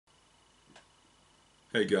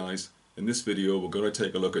Hey guys, in this video we're going to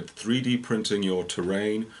take a look at 3D printing your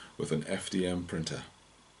terrain with an FDM printer.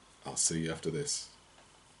 I'll see you after this.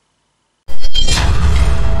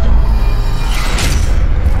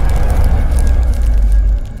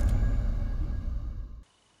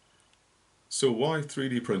 So why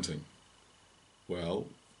 3D printing? Well,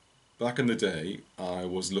 back in the day I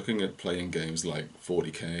was looking at playing games like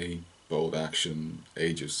 40K, Bold Action,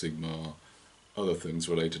 Age of Sigmar, other things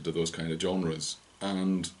related to those kind of genres,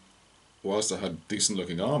 and whilst I had decent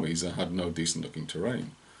looking armies, I had no decent looking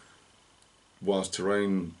terrain. Whilst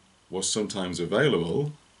terrain was sometimes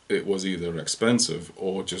available, it was either expensive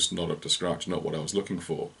or just not up to scratch, not what I was looking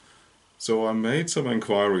for. So I made some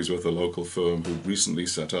inquiries with a local firm who recently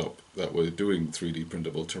set up that were doing 3D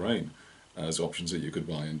printable terrain as options that you could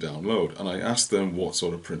buy and download, and I asked them what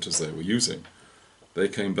sort of printers they were using. They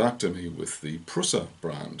came back to me with the Prusa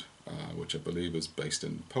brand, which I believe is based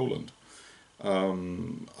in Poland.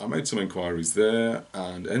 I made some inquiries there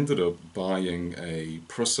and ended up buying a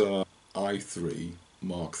Prusa i3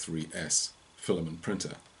 Mark III's filament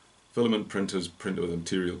printer. Filament printers print with a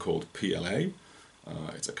material called PLA.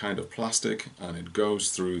 It's a kind of plastic and it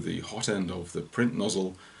goes through the hot end of the print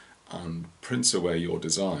nozzle and prints away your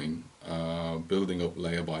design, building up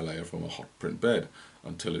layer by layer from a hot print bed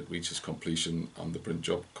until it reaches completion and the print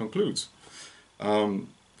job concludes.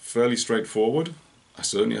 Fairly straightforward. I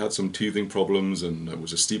certainly had some teething problems and it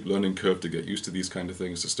was a steep learning curve to get used to these kind of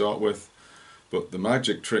things to start with, but the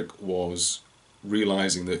magic trick was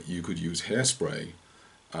realizing that you could use hairspray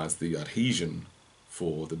as the adhesion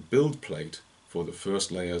for the build plate for the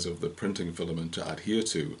first layers of the printing filament to adhere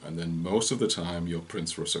to, and then most of the time your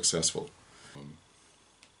prints were successful.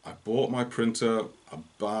 I bought my printer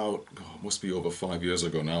about, must be over 5 years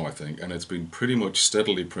ago now I think, and it's been pretty much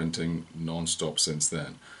steadily printing non-stop since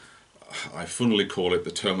then. I funnily call it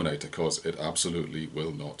the Terminator because it absolutely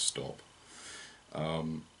will not stop.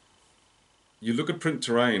 You look at print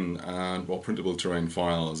terrain or printable terrain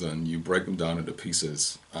files and you break them down into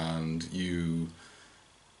pieces and you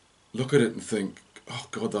look at it and think, oh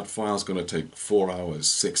god, that file's going to take 4 hours,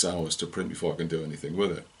 6 hours to print before I can do anything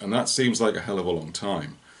with it. And that seems like a hell of a long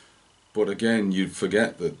time. But again, you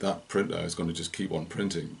forget that that printer is going to just keep on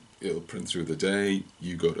printing. It'll print through the day,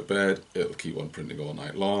 you go to bed, it'll keep on printing all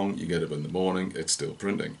night long, you get up in the morning, it's still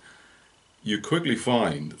printing. You quickly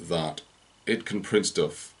find that it can print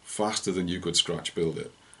stuff faster than you could scratch build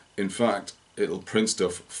it. In fact, it'll print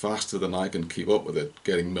stuff faster than I can keep up with it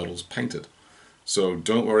getting metals painted. So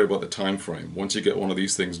don't worry about the time frame. Once you get one of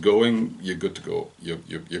these things going, you're good to go.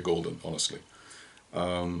 You're golden, honestly.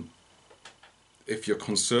 If you're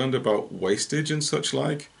concerned about wastage and such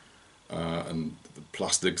like, and the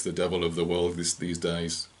plastic's the devil of the world these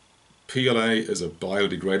days, PLA is a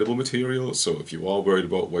biodegradable material, so if you are worried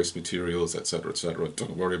about waste materials, etc.,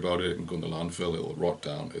 don't worry about it. It can go in the landfill, it'll rot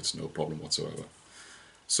down, it's no problem whatsoever.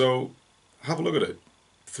 So have a look at it.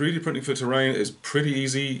 3D printing for terrain is pretty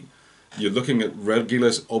easy. You're looking at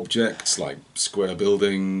regular objects like square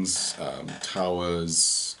buildings,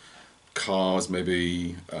 towers, cars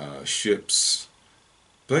maybe, ships,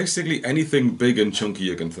 basically anything big and chunky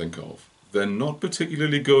you can think of. They're not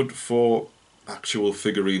particularly good for actual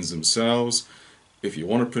figurines themselves. If you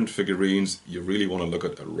want to print figurines, you really want to look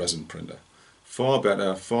at a resin printer. Far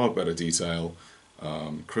better detail,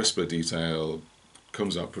 crisper detail,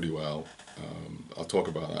 comes out pretty well. I'll talk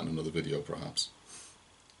about that in another video perhaps.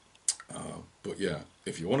 But yeah,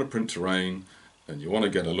 if you want to print terrain and you want to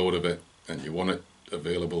get a load of it and you want it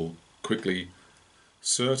available quickly,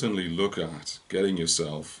 certainly look at getting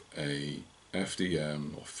yourself a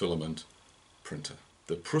FDM or filament printer.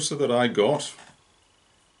 The Prusa that I got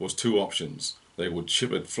was two options. They would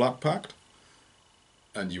ship it flat packed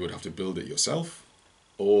and you would have to build it yourself,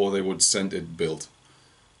 or they would send it built.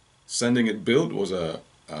 Sending it built was a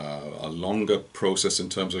longer process in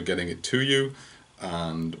terms of getting it to you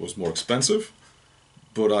and was more expensive,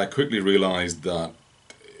 but I quickly realized that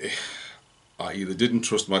I either didn't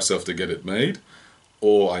trust myself to get it made,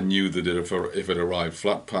 or I knew that if it arrived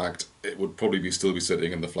flat packed, it would probably still be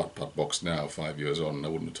sitting in the flat pack box now, 5 years on, and I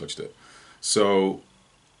wouldn't have touched it. So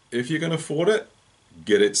if you can afford it,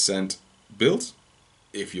 get it sent built.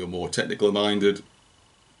 If you're more technical minded,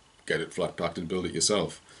 get it flat packed and build it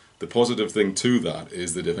yourself. The positive thing to that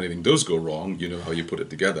is that if anything does go wrong, you know how you put it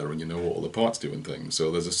together and you know what all the parts do and things. So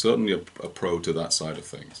there's certainly a pro to that side of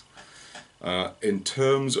things. In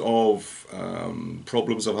terms of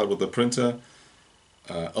problems I've had with the printer,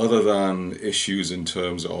 other than issues in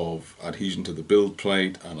terms of adhesion to the build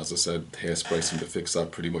plate, and as I said, hairspray seemed to fix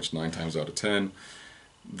that pretty much 9 times out of 10.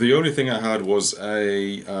 The only thing I had was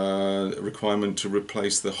a requirement to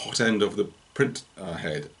replace the hot end of the print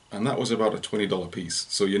head, and that was about a $20 piece.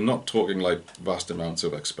 So you're not talking like vast amounts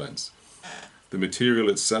of expense. The material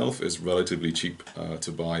itself is relatively cheap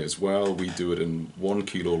to buy as well. We do it in 1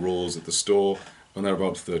 kilo rolls at the store, and they're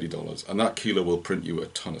about $30. And that kilo will print you a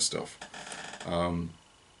ton of stuff.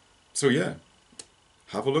 So yeah,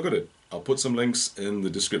 have a look at it. I'll put some links in the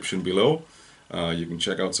description below. You can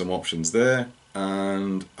check out some options there.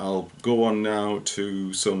 And I'll go on now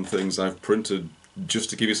to some things I've printed just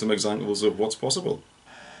to give you some examples of what's possible.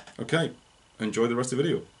 Okay, enjoy the rest of the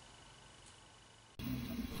video.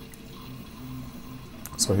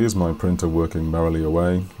 So here's my printer working merrily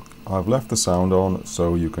away. I've left the sound on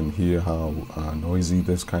so you can hear how noisy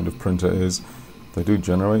this kind of printer is. They do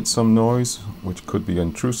generate some noise, which could be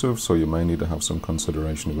intrusive, so you may need to have some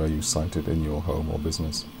consideration where you site it in your home or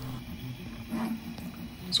business.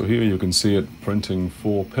 So here you can see it printing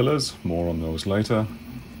 4 pillars, more on those later.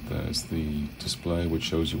 There's the display which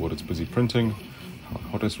shows you what it's busy printing, how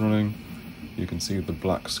hot it's running. You can see the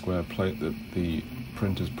black square plate that the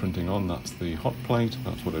printer's printing on, that's the hot plate,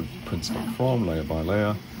 that's what it prints up from, layer by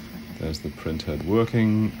layer. There's the print head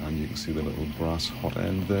working, and you can see the little brass hot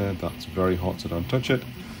end there, that's very hot so don't touch it.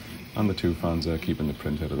 And the 2 fans there keeping the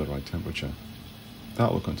print head at the right temperature.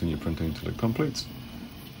 That will continue printing until it completes.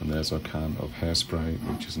 And there's our can of hairspray,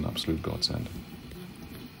 which is an absolute godsend.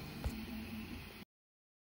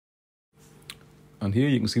 And here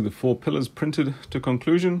you can see the 4 pillars printed to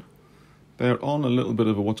conclusion. They're on a little bit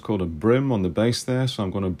of what's called a brim on the base there, so I'm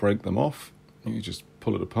going to break them off. You just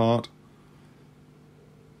pull it apart,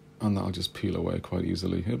 and that'll just peel away quite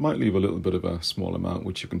easily. It might leave a little bit of a small amount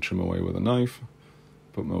which you can trim away with a knife,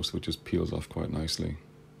 but most of it just peels off quite nicely.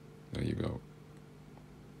 There you go.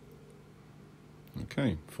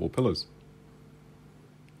 Okay, 4 pillars.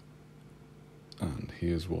 And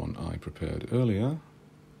here's one I prepared earlier.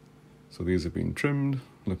 So these have been trimmed,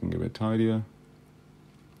 looking a bit tidier.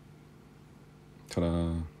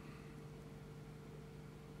 Ta-da!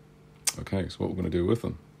 Okay, so what we're going to do with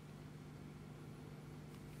them.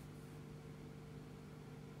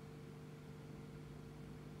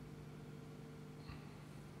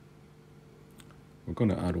 We're going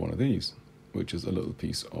to add one of these, which is a little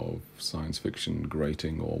piece of science fiction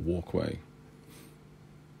grating or walkway.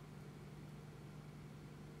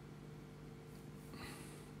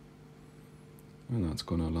 And that's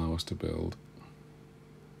going to allow us to build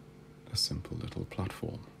a simple little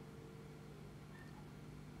platform.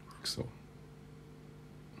 Like so.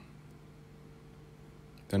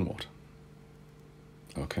 Then what?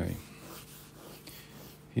 Okay.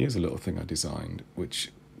 Here's a little thing I designed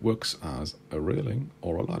which works as a railing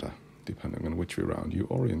or a ladder, depending on which way round you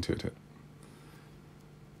orientate it.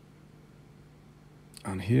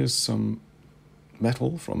 And here's some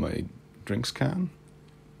metal from a drinks can.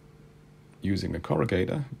 Using a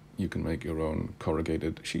corrugator, you can make your own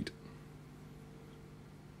corrugated sheet.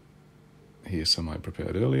 Here's some I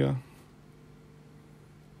prepared earlier.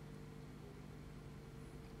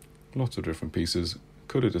 Lots of different pieces,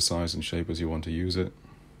 cut it to size and shape as you want to use it.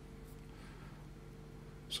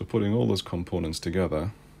 So putting all those components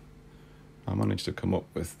together, I managed to come up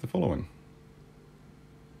with the following.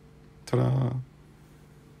 Ta-da!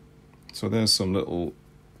 So there's some little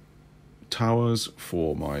towers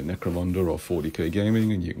for my Necromunda or 40k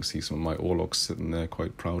gaming, and you can see some of my Orlocks sitting there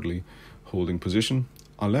quite proudly holding position.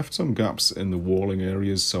 I left some gaps in the walling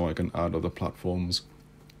areas so I can add other platforms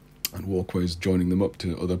and walkways joining them up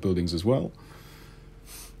to other buildings as well.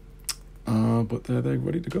 But they're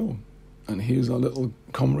ready to go. And here's our little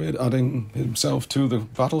comrade adding himself to the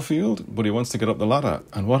battlefield, but he wants to get up the ladder.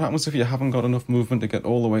 And what happens if you haven't got enough movement to get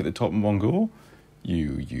all the way to the top in one go?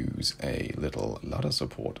 You use a little ladder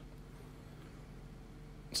support.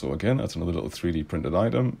 So again, that's another little 3D printed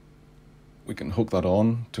item. We can hook that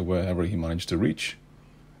on to wherever he managed to reach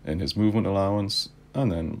in his movement allowance,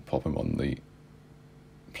 and then pop him on the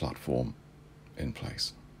platform in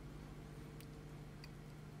place.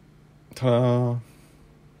 Ta-da!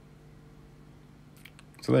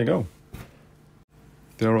 So there you go.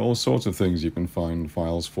 There are all sorts of things you can find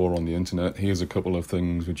files for on the internet. Here's a couple of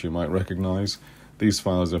things which you might recognize. These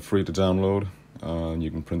files are free to download, and you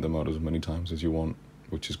can print them out as many times as you want,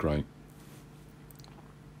 which is great.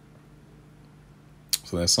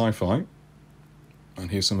 So there's sci-fi,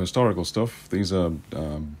 and here's some historical stuff. These are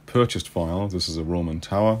purchased files. This is a Roman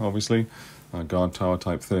tower, obviously, a guard tower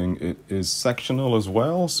type thing. It is sectional as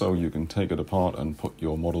well, so you can take it apart and put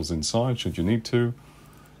your models inside should you need to.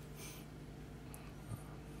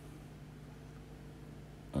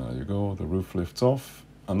 There you go, the roof lifts off.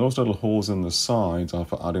 And those little holes in the sides are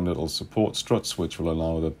for adding little support struts, which will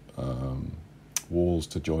allow the walls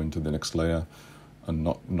to join to the next layer and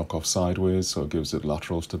knock off sideways, so it gives it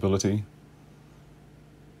lateral stability.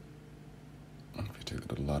 If you take the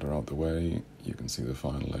little ladder out the way, you can see the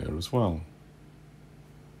final layer as well.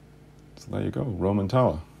 So there you go, Roman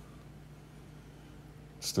Tower.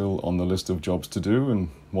 Still on the list of jobs to do and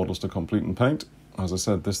models to complete and paint. As I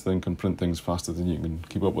said, this thing can print things faster than you can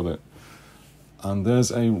keep up with it. And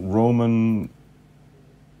there's a Roman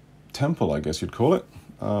temple, I guess you'd call it.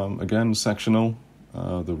 Again, sectional.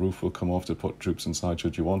 The roof will come off to put troops inside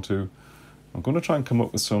should you want to. I'm going to try and come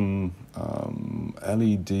up with some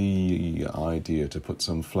LED idea to put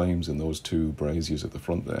some flames in those two braziers at the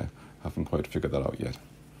front there. Haven't quite figured that out yet.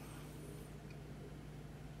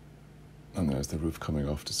 And there's the roof coming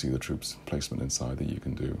off to see the troops placement inside that you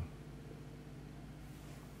can do.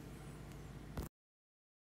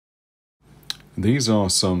 These are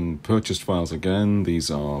some purchased files again. These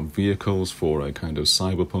are vehicles for a kind of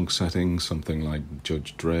cyberpunk setting, something like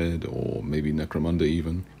Judge Dredd or maybe Necromunda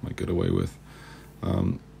even, might get away with.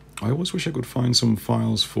 I always wish I could find some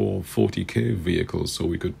files for 40k vehicles so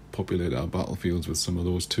we could populate our battlefields with some of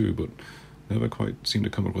those too, but never quite seem to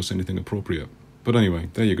come across anything appropriate. But anyway,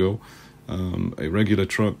 there you go. A regular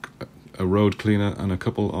truck, a road cleaner, and a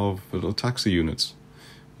couple of little taxi units.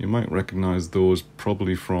 You might recognize those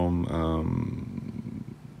probably from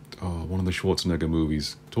one of the Schwarzenegger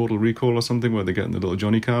movies, Total Recall or something, where they get in the little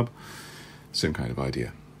Johnny cab. Same kind of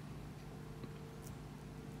idea.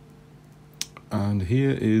 And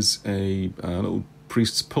here is a little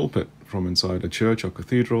priest's pulpit from inside a church or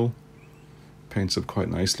cathedral. Paints up quite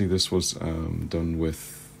nicely. This was done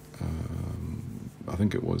with, I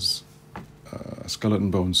think it was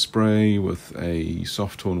skeleton bone spray with a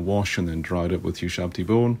soft tone wash and then dried up with Ushabti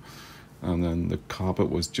bone, and then the carpet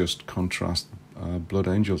was just contrast blood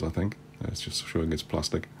angels, I think. It's just showing it's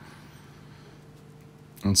plastic.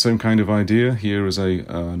 And same kind of idea. Here is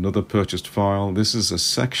another purchased file. This is a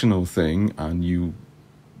sectional thing, and you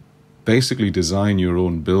basically design your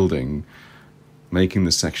own building, making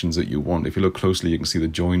the sections that you want. If you look closely, you can see the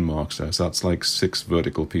join marks there. So that's like 6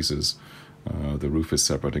 vertical pieces. The roof is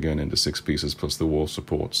separate again into 6 pieces plus the wall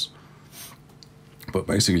supports. But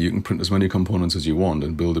basically you can print as many components as you want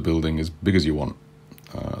and build a building as big as you want.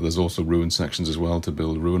 There's also ruined sections as well to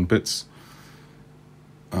build ruined bits.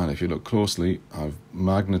 And if you look closely, I've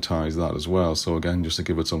magnetized that as well. So again, just to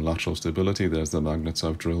give it some lateral stability, there's the magnets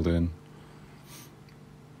I've drilled in.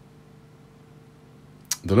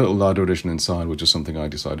 The little ladder addition inside was just something I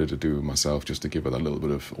decided to do myself just to give it a little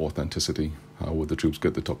bit of authenticity. How would the troops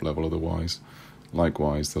get the top level otherwise?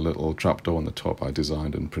 Likewise, the little trapdoor on the top, I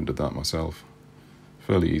designed and printed that myself.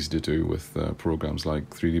 Fairly easy to do with programs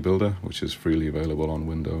like 3D Builder, which is freely available on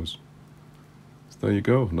Windows. So there you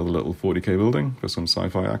go, another little 40k building for some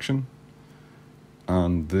sci-fi action.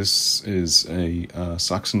 And this is a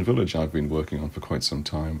Saxon village I've been working on for quite some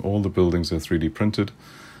time. All the buildings are 3D printed.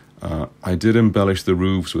 I did embellish the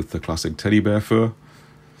roofs with the classic teddy bear fur.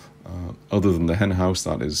 Other than the hen house,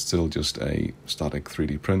 that is still just a static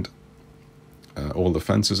 3D print. All the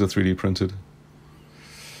fences are 3D printed.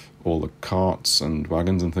 All the carts and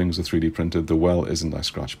wagons and things are 3D printed. The well isn't, I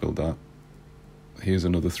scratch built that. Here's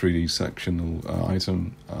another 3D sectional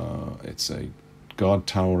item. It's a guard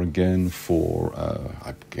tower again for,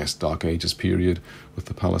 I guess, Dark Ages period with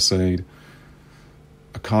the palisade.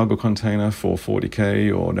 A cargo container for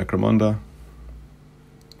 40k or Necromunda.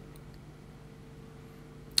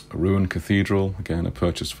 A ruined cathedral, again a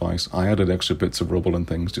purchased vice. I added extra bits of rubble and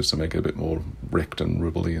things just to make it a bit more bricked and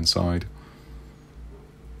rubbly inside.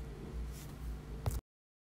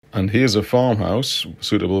 And here's a farmhouse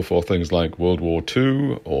suitable for things like World War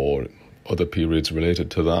II or other periods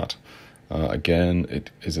related to that. Again,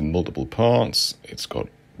 it is in multiple parts. It's got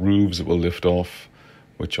roofs that will lift off,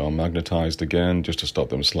 which are magnetized again just to stop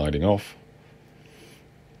them sliding off.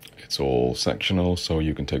 It's all sectional, so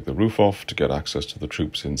you can take the roof off to get access to the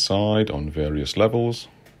troops inside on various levels.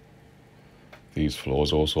 These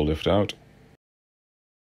floors also lift out.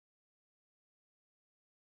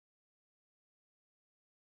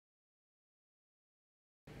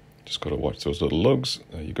 Just got to watch those little lugs.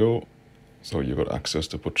 There you go. So you've got access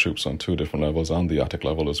to put troops on 2 different levels and the attic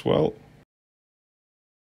level as well.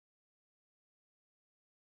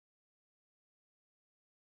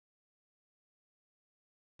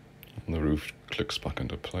 And the roof clicks back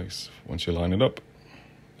into place once you line it up.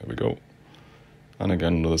 There we go. And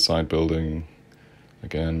again, another side building.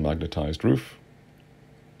 Again, magnetized roof.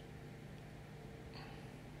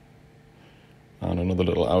 And another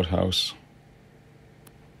little outhouse.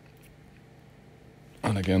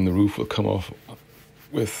 And again, the roof will come off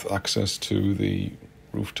with access to the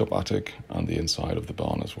rooftop attic and the inside of the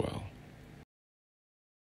barn as well.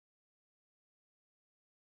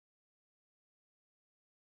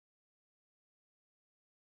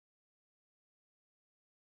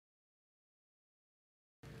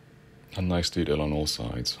 and nice detail on all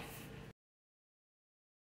sides.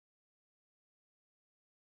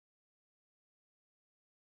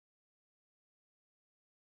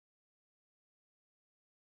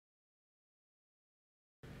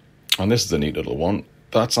 And this is a neat little one.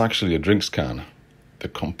 That's actually a drinks can. The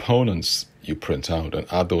components you print out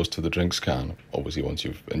and add those to the drinks can, obviously once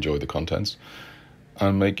you've enjoyed the contents,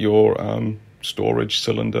 and make your storage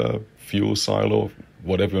cylinder, fuel silo,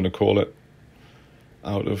 whatever you want to call it,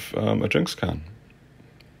 out of a drinks can.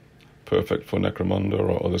 Perfect for Necromunda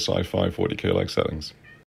or other sci-fi 40k like settings.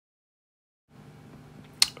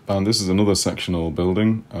 And this is another sectional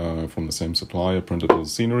building from the same supplier, Printable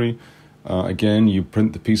Scenery. Again, you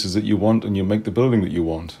print the pieces that you want and you make the building that you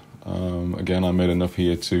want. Again, I made enough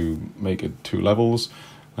here to make it 2 levels.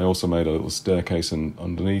 I also made a little staircase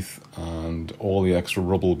underneath, and all the extra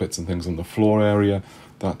rubble bits and things on the floor area,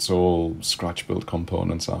 that's all scratch-built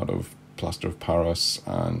components out of plaster of Paris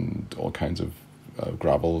and all kinds of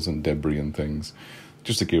gravels and debris and things,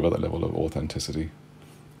 just to give it that level of authenticity.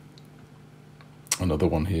 Another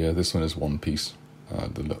one here, this one is one piece,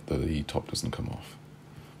 the top doesn't come off.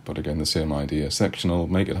 But again, the same idea, sectional,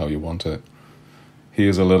 make it how you want it.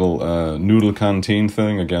 Here's a little noodle canteen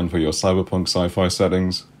thing, again for your cyberpunk sci-fi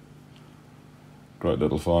settings. Great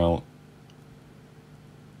little file.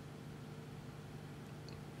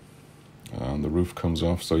 And the roof comes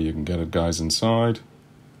off so you can get it guys inside.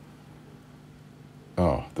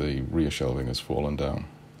 Oh, the rear shelving has fallen down.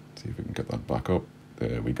 See if we can get that back up.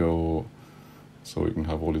 There we go. So we can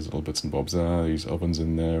have all these little bits and bobs there, these ovens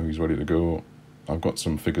in there, he's ready to go. I've got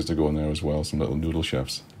some figures to go in there as well, some little noodle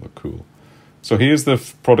chefs, look cool. So here's the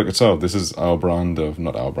product itself. This is our brand of,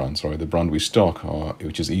 not our brand, sorry, the brand we stock,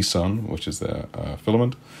 which is Esun, which is their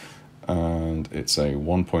filament. And it's a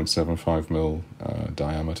 1.75mm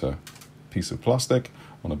diameter piece of plastic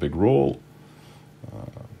on a big roll.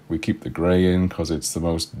 We keep the grey in because it's the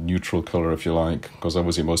most neutral colour, if you like, because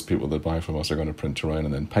obviously most people that buy from us are going to print terrain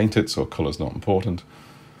and then paint it, so colour's not important.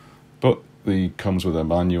 But it comes with a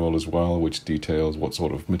manual as well, which details what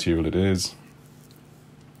sort of material it is.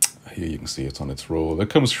 Here you can see it's on its roll. It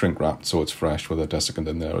comes shrink wrapped, so it's fresh with a desiccant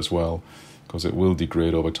in there as well, because it will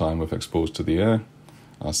degrade over time if exposed to the air.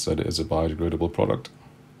 As said, it is a biodegradable product.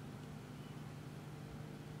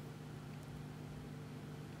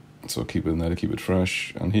 So keep it in there to keep it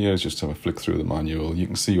fresh. And here is just have a flick through the manual. You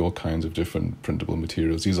can see all kinds of different printable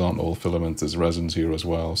materials. These aren't all filaments, there's resins here as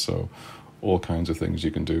well, so all kinds of things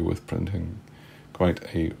you can do with printing. Quite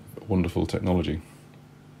a wonderful technology.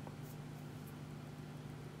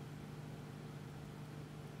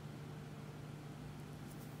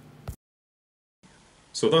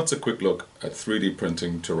 So that's a quick look at 3D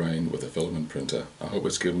printing terrain with a filament printer. I hope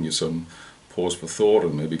it's given you some pause for thought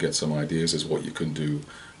and maybe get some ideas as what you can do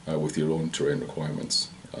with your own terrain requirements.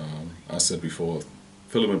 As said before,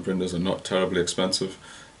 filament printers are not terribly expensive.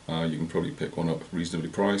 You can probably pick one up reasonably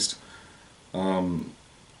priced.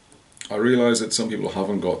 I realise that some people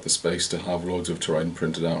haven't got the space to have loads of terrain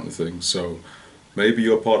printed out and things, so maybe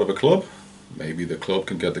you're part of a club, maybe the club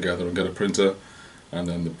can get together and get a printer, and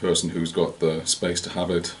then the person who's got the space to have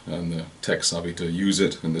it and the tech savvy to use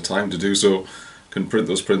it and the time to do so can print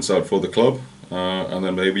those prints out for the club, and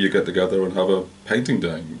then maybe you get together and have a painting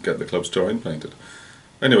day and get the club's terrain painted.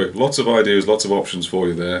 Anyway, lots of ideas, lots of options for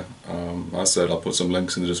you there. As said, I'll put some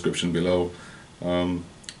links in the description below, and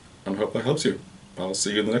hope that helps you. I'll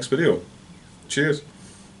see you in the next video. Cheers!